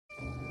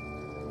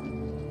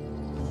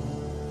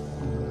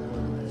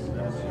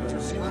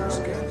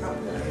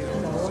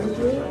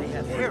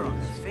Hair on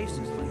their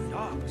faces like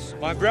dogs.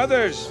 My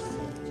brothers,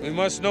 we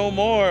must know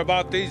more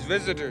about these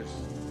visitors.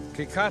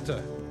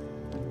 Kikata,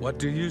 what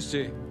do you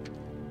see?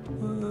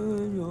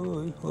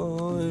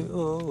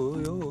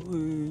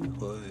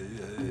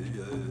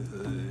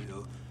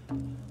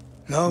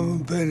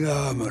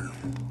 Nampenamen.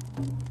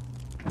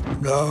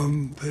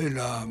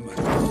 Nampenamen.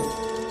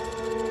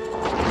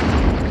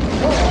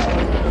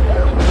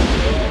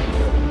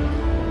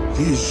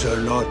 These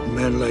are not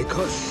men like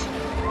us,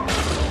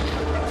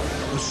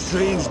 but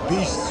strange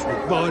beasts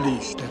with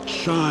bodies that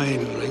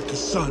shine like the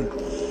sun,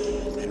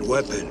 and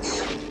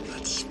weapons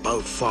that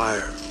spout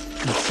fire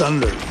and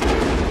thunder.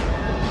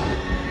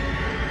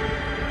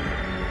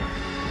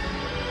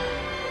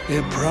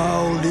 They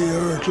prowl the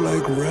earth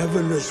like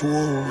ravenous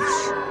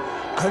wolves,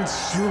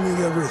 consuming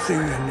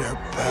everything in their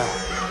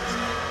path.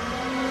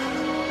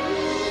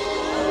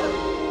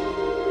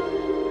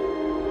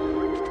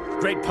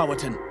 Great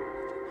Powhatan,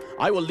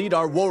 I will lead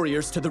our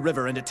warriors to the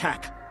river and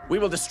attack. We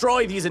will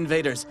destroy these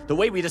invaders the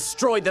way we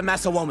destroyed the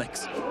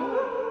Massawomics.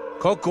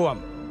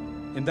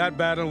 Kocoum, in that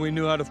battle we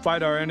knew how to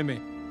fight our enemy,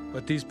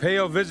 but these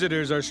pale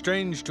visitors are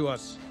strange to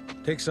us.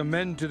 Take some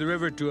men to the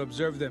river to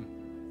observe them.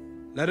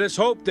 Let us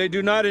hope they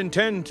do not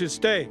intend to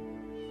stay.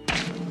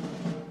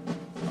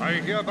 I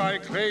hereby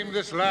claim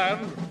this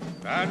land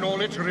and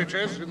all its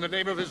riches in the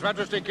name of His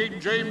Majesty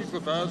King James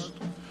I,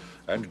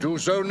 and do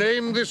so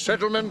name this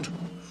settlement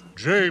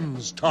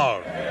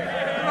Jamestown.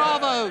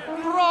 Bravo!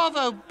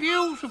 Bravo!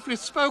 Beautifully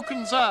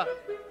spoken, sir.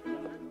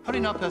 Hurry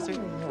now, Percy.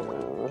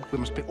 We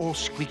must be all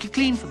squeaky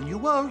clean for the new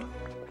world.